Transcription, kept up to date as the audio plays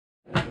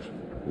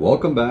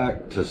Welcome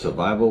back to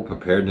Survival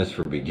Preparedness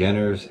for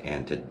Beginners,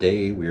 and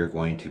today we are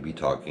going to be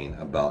talking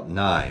about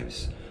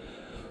knives.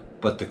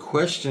 But the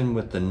question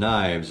with the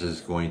knives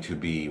is going to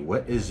be,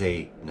 what is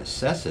a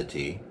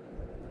necessity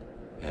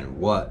and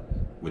what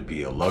would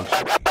be a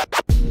luxury?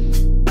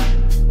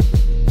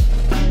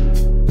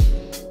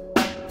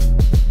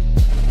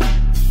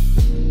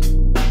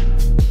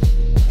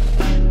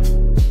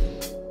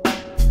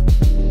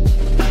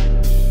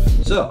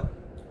 So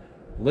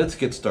let's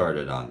get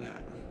started on that.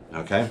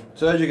 Okay,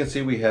 so as you can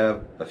see, we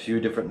have a few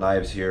different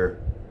knives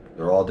here.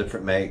 They're all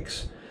different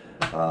makes.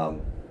 We're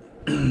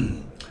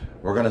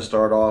going to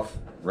start off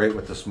right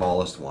with the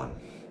smallest one,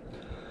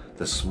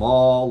 the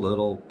small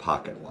little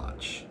pocket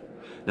watch.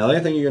 Now, the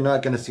only thing you're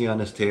not going to see on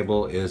this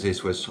table is a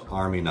Swiss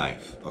Army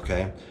knife,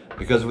 okay?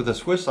 Because with a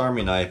Swiss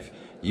Army knife,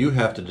 you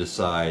have to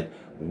decide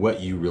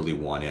what you really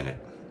want in it,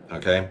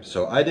 okay?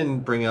 So I didn't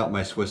bring out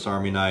my Swiss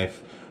Army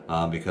knife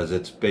because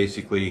it's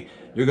basically,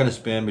 you're going to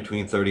spend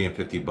between 30 and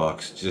 50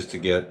 bucks just to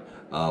get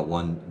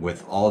one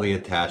with all the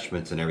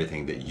attachments and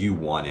everything that you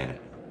want in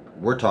it.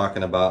 We're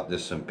talking about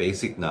just some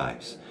basic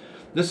knives.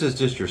 This is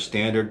just your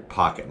standard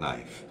pocket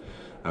knife,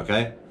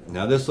 okay?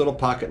 Now this little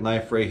pocket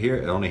knife right here,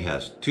 it only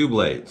has two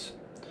blades,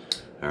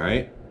 all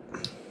right?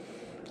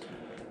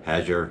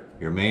 Has your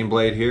main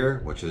blade here,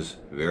 which is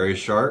very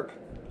sharp,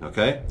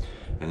 okay?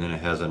 And then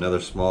it has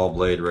another small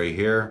blade right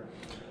here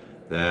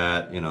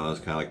that, you know, is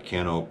kind of like a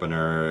can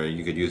opener.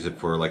 You could use it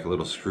for like a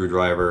little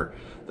screwdriver.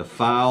 The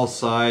file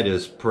side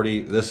is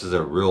pretty, this is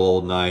a real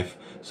old knife,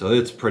 so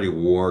it's pretty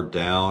worn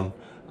down.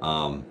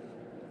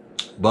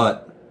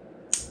 But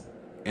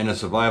in a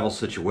survival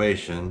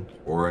situation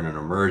or in an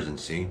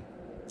emergency,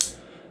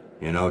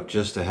 you know,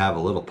 just to have a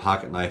little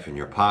pocket knife in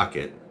your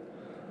pocket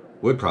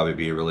would probably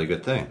be a really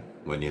good thing,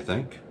 wouldn't you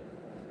think?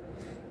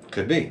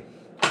 Could be.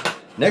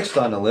 Next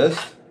on the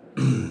list,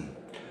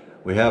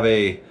 we have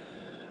a,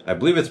 I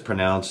believe it's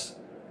pronounced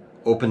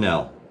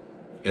Opinel.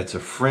 It's a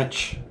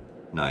French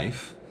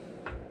knife,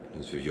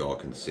 as you all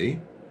can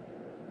see.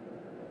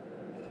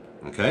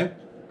 Okay,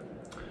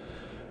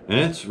 and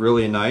it's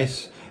really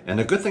nice. And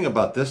the good thing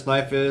about this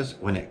knife is,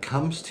 when it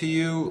comes to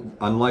you,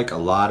 unlike a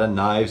lot of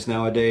knives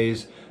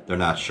nowadays, they're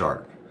not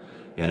sharp.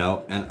 You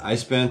know, and I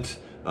spent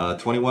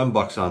 21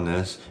 bucks on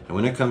this, and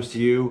when it comes to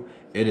you,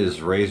 it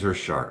is razor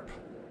sharp.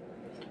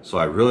 So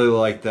I really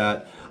like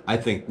that. I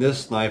think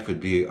this knife would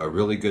be a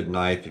really good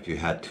knife if you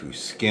had to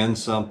skin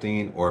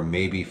something or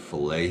maybe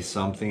fillet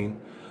something.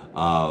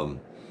 I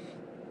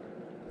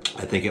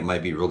think it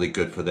might be really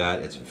good for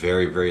that. It's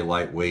very, very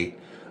lightweight.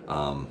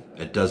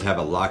 It does have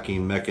a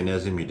locking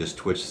mechanism. You just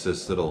twitch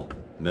this little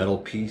metal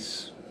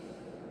piece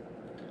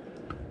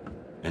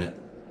and it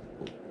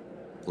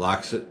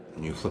locks it,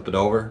 and you flip it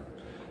over,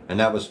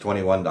 and that was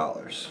 $21.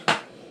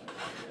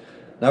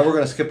 Now we're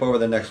going to skip over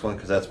the next one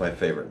because that's my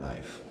favorite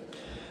knife.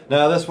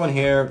 Now this one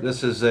here,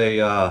 this is a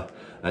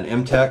an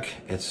M-Tech.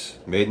 It's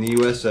made in the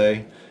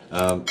USA.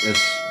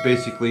 It's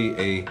basically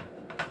a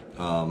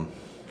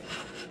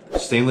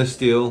stainless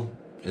steel.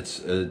 It's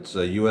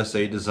a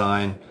USA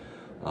design.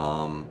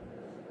 It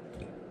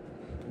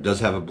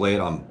does have a blade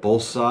on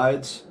both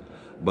sides,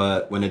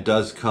 but when it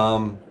does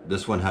come,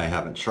 this one I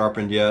haven't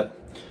sharpened yet.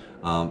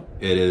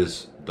 It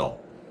is dull,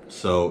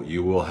 so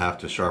you will have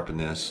to sharpen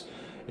this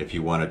if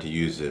you wanted to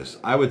use this.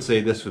 I would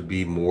say this would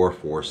be more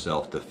for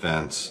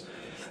self-defense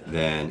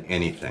than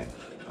anything,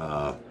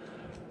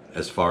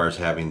 as far as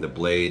having the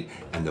blade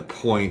and the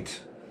point.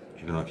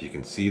 I don't know if you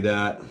can see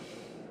that.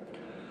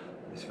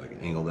 Let's see if I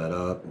can angle that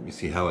up. You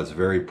see how it's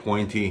very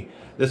pointy.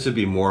 This would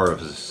be more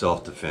of a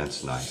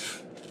self-defense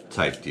knife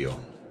type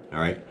deal. All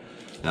right,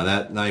 now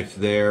that knife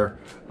there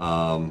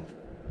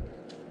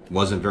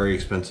wasn't very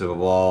expensive at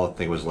all. I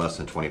think it was less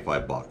than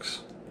 25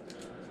 bucks.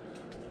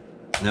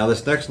 Now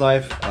this next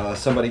knife,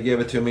 somebody gave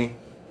it to me.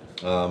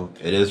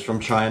 It is from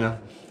China.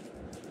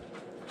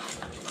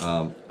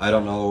 I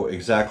don't know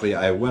exactly.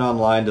 I went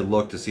online to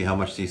look to see how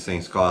much these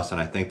things cost, and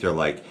I think they're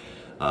like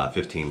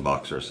 15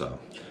 bucks or so.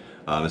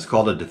 It's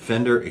called a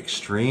Defender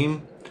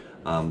Extreme.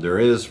 There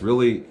is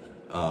really,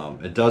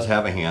 it does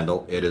have a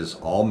handle. It is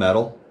all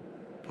metal,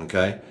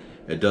 okay?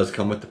 It does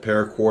come with the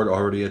paracord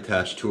already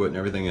attached to it and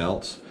everything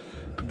else.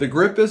 The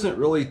grip isn't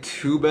really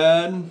too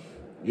bad,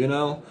 you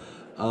know.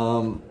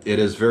 It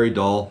is very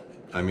dull.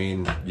 I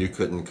mean, you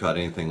couldn't cut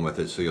anything with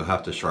it, so you'll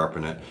have to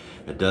sharpen it.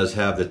 It does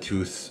have the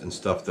tooths and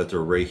stuff that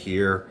are right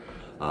here.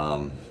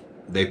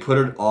 They put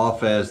it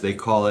off as, they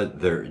call it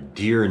their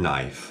deer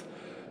knife.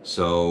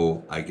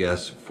 So I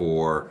guess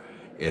for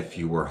if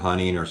you were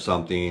hunting or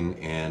something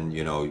and,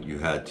 you know, you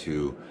had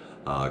to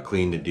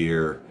clean the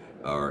deer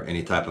or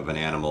any type of an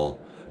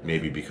animal,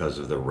 maybe because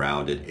of the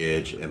rounded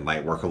edge, it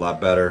might work a lot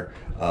better.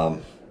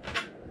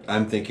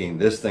 I'm thinking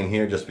this thing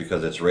here, just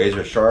because it's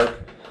razor sharp,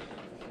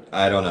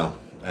 I don't know.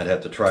 I'd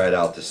have to try it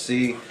out to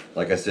see.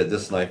 Like I said,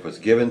 this knife was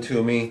given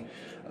to me.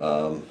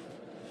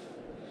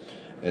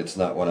 It's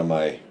not one of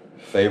my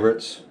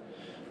favorites.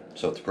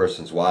 So if the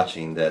person's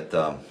watching that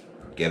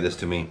gave this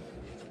to me,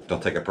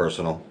 don't take it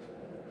personal.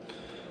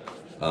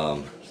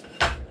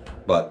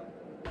 But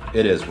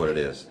it is what it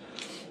is.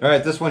 All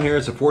right, this one here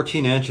is a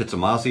 14-inch. It's a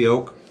mossy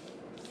oak.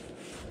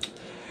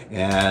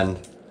 And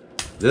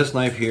this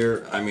knife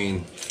here, I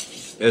mean,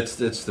 it's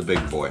the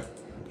big boy,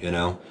 you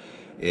know.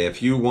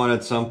 If you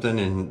wanted something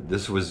and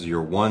this was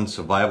your one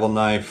survival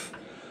knife,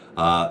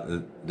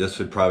 this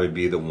would probably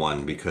be the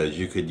one, because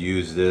you could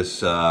use this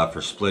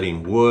for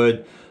splitting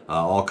wood,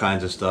 all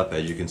kinds of stuff.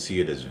 As you can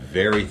see, it is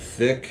very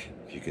thick.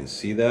 If you can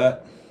see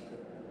that,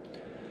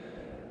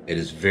 it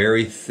is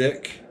very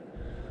thick.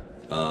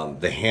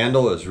 The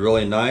handle is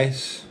really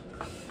nice.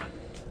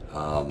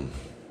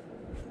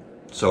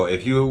 So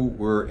if you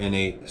were in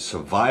a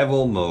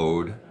survival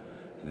mode,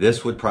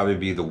 this would probably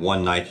be the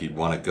one knife you'd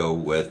want to go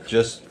with,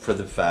 just for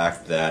the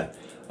fact that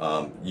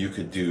you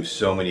could do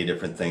so many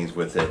different things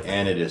with it,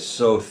 and it is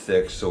so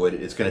thick, so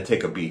it's going to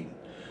take a beating.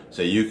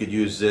 So you could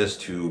use this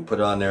to put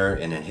on there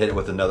and then hit it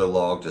with another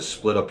log to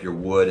split up your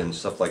wood and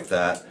stuff like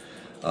that,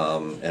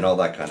 and all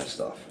that kind of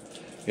stuff.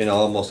 You know,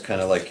 almost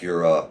kind of like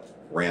your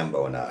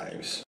Rambo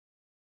knives.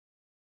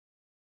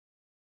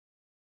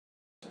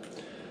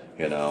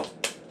 You know.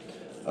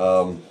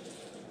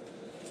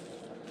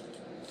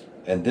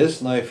 And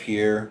this knife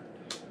here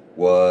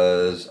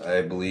was,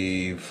 I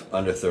believe,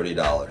 under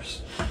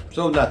 $30.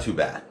 So not too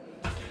bad.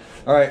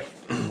 All right,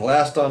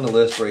 last on the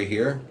list right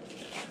here.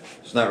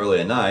 It's not really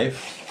a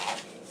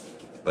knife,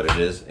 but it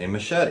is a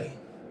machete.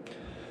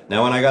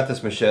 Now when I got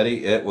this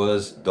machete, it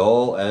was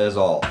dull as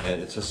all.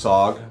 It's a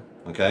SOG,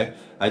 okay?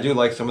 I do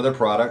like some of their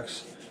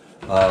products.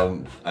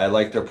 I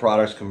like their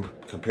products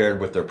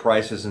compared with their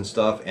prices and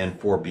stuff, and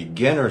for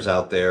beginners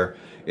out there,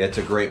 it's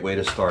a great way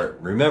to start.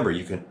 Remember,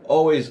 you can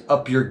always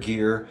up your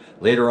gear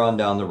later on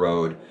down the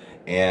road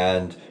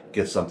and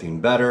get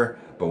something better,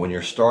 but when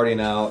you're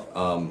starting out,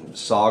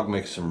 SOG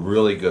makes some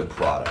really good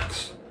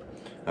products,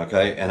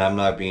 okay? And I'm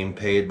not being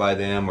paid by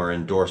them or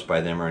endorsed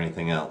by them or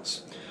anything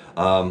else.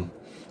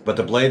 But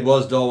the blade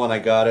was dull when I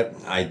got it.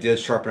 I did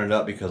sharpen it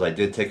up because I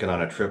did take it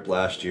on a trip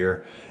last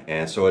year,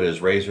 and so it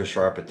is razor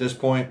sharp at this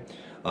point.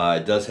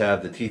 It does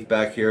have the teeth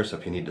back here, so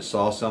if you need to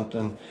saw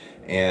something.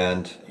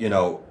 And you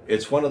know,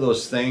 it's one of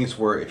those things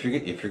where if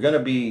you're going to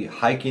be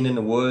hiking in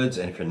the woods,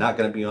 and if you're not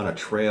going to be on a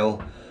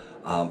trail,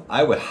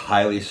 I would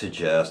highly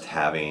suggest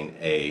having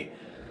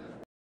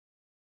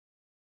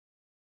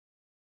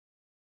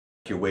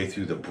your way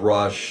through the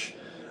brush,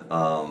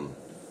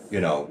 you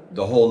know,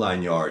 the whole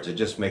 9 yards. It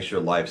just makes your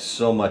life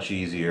so much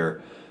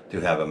easier to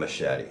have a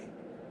machete.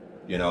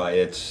 You know,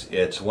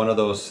 it's one of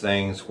those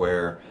things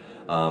where,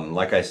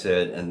 like I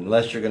said,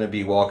 unless you're going to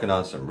be walking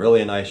on some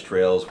really nice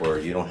trails where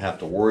you don't have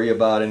to worry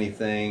about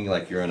anything,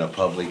 like you're in a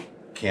public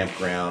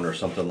campground or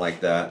something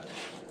like that.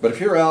 But if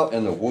you're out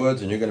in the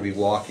woods and you're going to be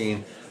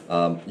walking,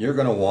 you're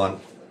going to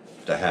want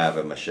to have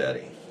a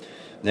machete.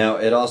 Now,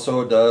 it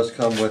also does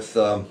come with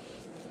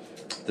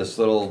this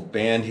little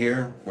band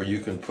here where you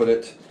can put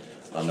it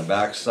on the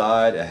back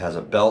side. It has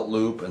a belt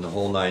loop and the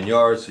whole 9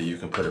 yards, so you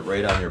can put it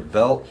right on your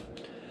belt.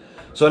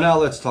 So now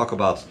let's talk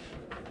about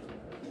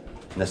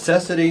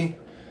necessity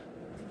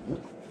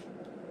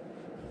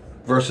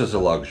versus a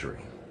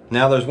luxury.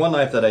 Now there's one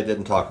knife that I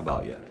didn't talk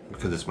about yet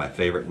because it's my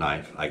favorite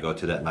knife. I go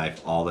to that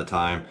knife all the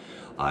time.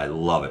 I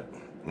love it,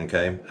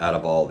 okay, out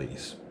of all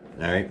these.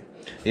 All right,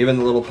 even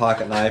the little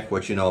pocket knife,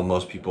 which you know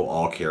most people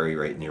all carry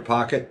right in your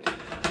pocket.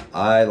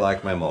 I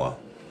like my MOA.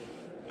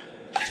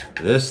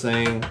 This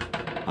thing,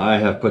 I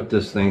have put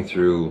this thing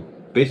through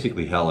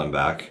basically hell and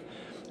back,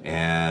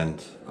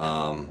 and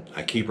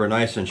I keep her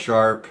nice and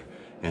sharp,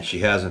 and she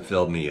hasn't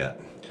failed me yet.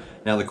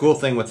 Now the cool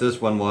thing with this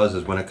one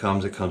is when it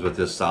comes with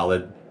this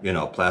solid, you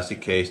know,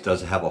 plastic case.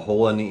 Does have a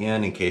hole in the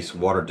end in case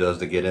water does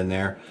to get in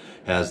there.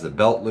 Has the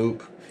belt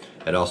loop.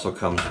 It also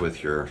comes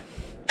with your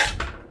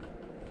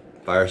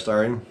fire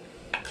starting,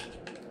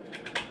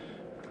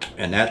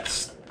 and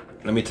that's,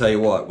 let me tell you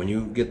what, when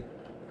you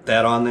get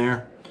that on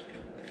there,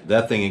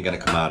 that thing ain't gonna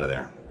come out of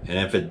there. And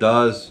if it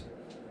does,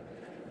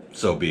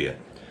 so be it.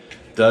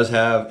 It does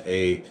have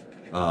a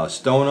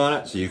stone on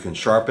it, so you can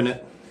sharpen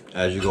it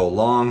as you go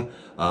along.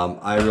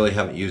 I really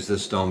haven't used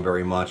this stone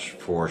very much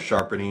for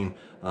sharpening.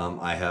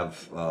 I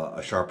have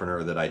a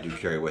sharpener that I do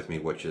carry with me,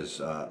 which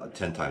is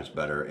 10 times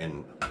better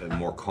and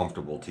more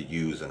comfortable to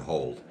use and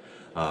hold.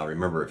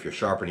 Remember, if you're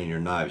sharpening your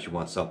knives, you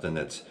want something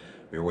that's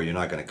where you're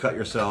not going to cut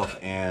yourself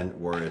and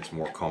where it's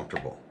more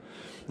comfortable.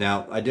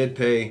 Now, I did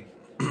pay,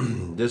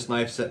 this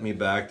knife set me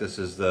back. This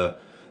is the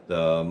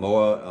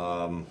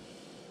MOA,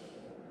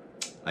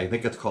 I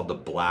think it's called the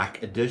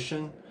Black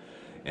Edition.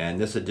 And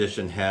this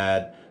edition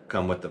had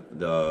come with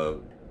the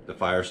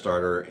fire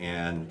starter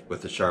and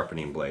with the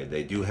sharpening blade.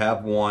 They do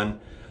have one.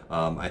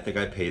 I think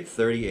I paid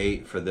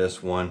 $38 for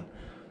this one.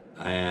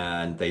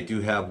 And they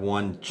do have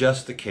one,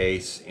 just the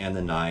case and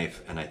the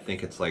knife, and I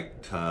think it's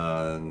like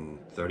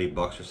 30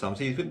 bucks or something.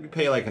 So you could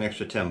pay like an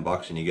extra 10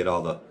 bucks and you get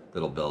all the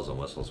little bells and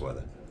whistles with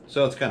it.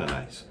 So it's kind of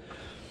nice.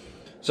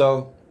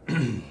 So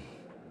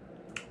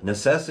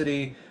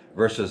necessity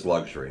versus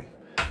luxury.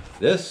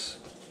 This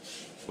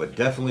would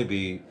definitely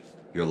be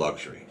your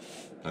luxury,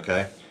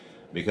 okay?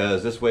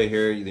 Because this way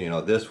here, you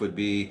know, this would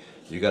be,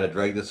 you got to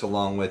drag this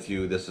along with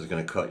you. This is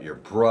going to cut your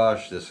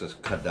brush. This is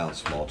cut down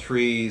small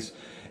trees.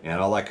 and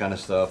all that kind of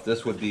stuff,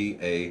 this would be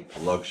a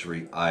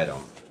luxury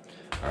item.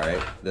 All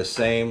right, the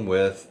same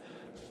with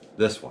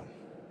this one.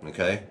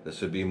 Okay,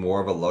 this would be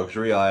more of a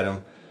luxury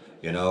item.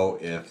 You know,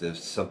 if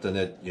there's something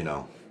that, you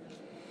know,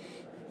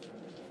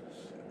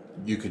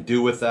 you could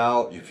do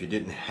without, if you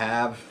didn't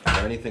have or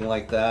anything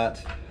like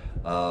that.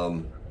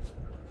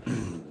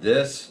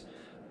 This,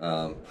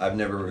 I've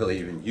never really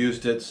even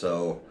used it,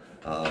 so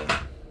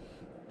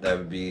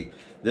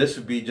this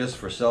would be just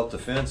for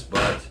self-defense.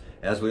 But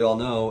as we all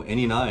know,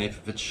 any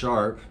knife, if it's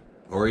sharp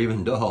or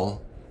even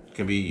dull,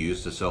 can be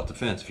used as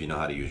self-defense if you know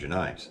how to use your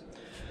knives.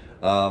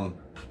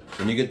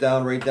 When you get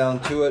right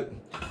down to it,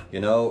 you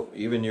know,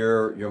 even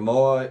your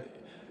moa,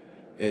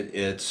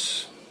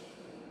 it's,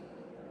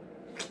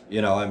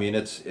 you know, I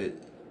mean,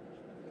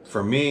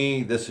 for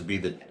me, this would be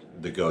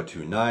the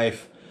go-to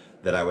knife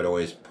that I would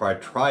always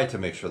try to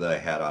make sure that I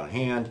had on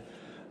hand.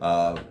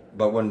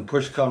 But when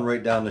push come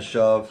right down to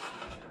shove,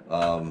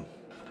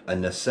 a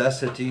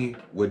necessity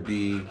would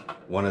be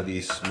one of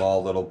these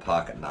small little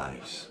pocket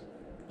knives.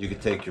 You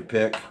could take your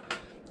pick,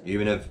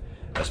 even if,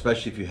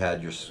 especially if you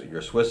had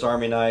your Swiss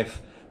Army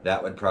knife,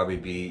 that would probably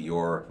be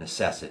your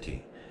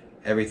necessity.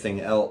 Everything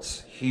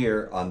else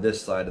here on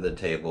this side of the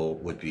table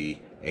would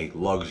be a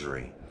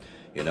luxury.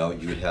 You know,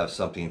 you would have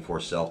something for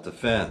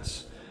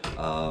self-defense.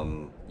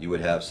 You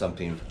would have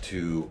something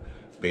to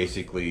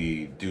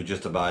basically do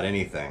just about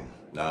anything.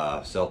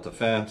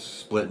 Self-defense,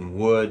 splitting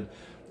wood,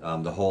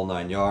 the whole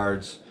 9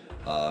 yards.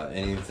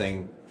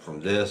 Anything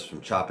from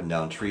chopping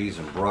down trees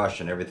and brush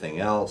and everything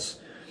else,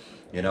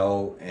 you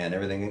know, and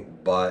everything.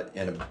 But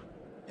in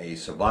a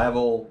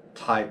survival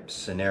type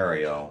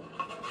scenario,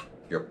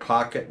 your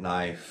pocket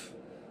knife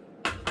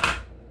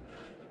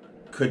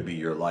could be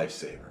your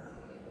lifesaver.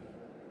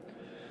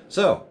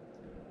 So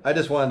I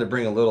just wanted to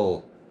bring a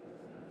little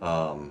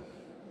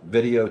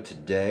video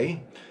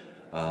today.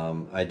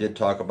 I did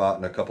talk about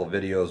in a couple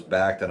videos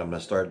back that I'm going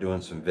to start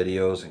doing some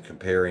videos and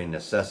comparing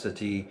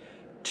necessity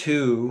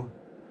to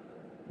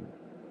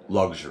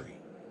luxury.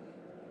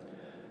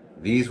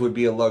 These would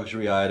be a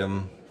luxury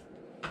item.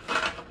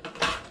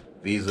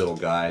 These little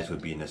guys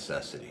would be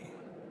necessity.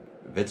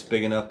 If it's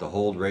big enough to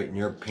hold right in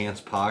your pants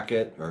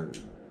pocket or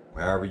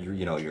wherever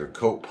you know, your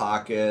coat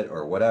pocket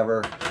or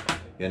whatever,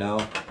 you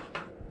know,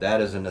 that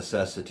is a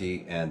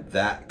necessity, and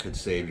that could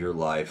save your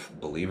life,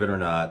 believe it or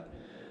not,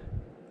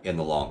 in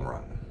the long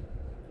run.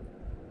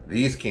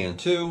 These can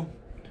too,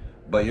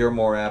 but you're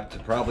more apt to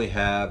probably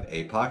have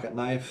a pocket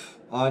knife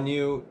on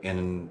you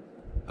in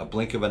a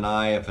blink of an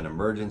eye. If an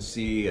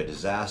emergency, a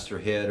disaster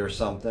hit or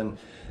something,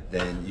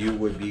 then you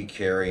would be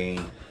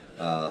carrying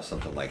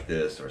something like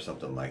this or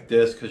something like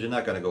this, because you're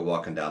not going to go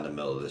walking down the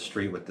middle of the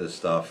street with this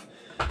stuff.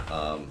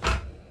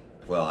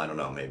 Well, I don't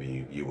know,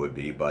 maybe you would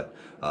be, but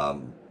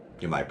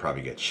you might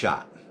probably get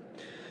shot.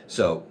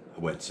 So I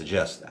wouldn't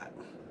suggest that.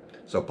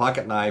 So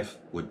pocket knife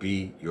would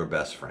be your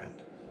best friend.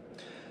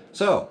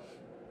 So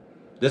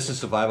this is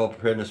Survival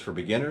Preparedness for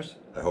Beginners.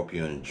 I hope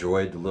you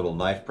enjoyed the little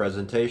knife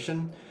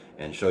presentation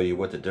and show you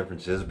what the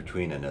difference is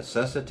between a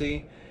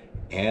necessity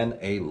and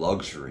a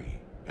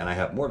luxury. And I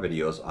have more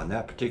videos on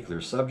that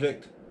particular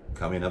subject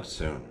coming up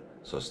soon.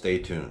 So stay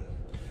tuned.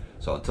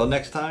 So until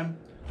next time,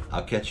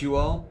 I'll catch you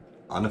all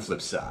on the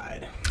flip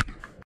side.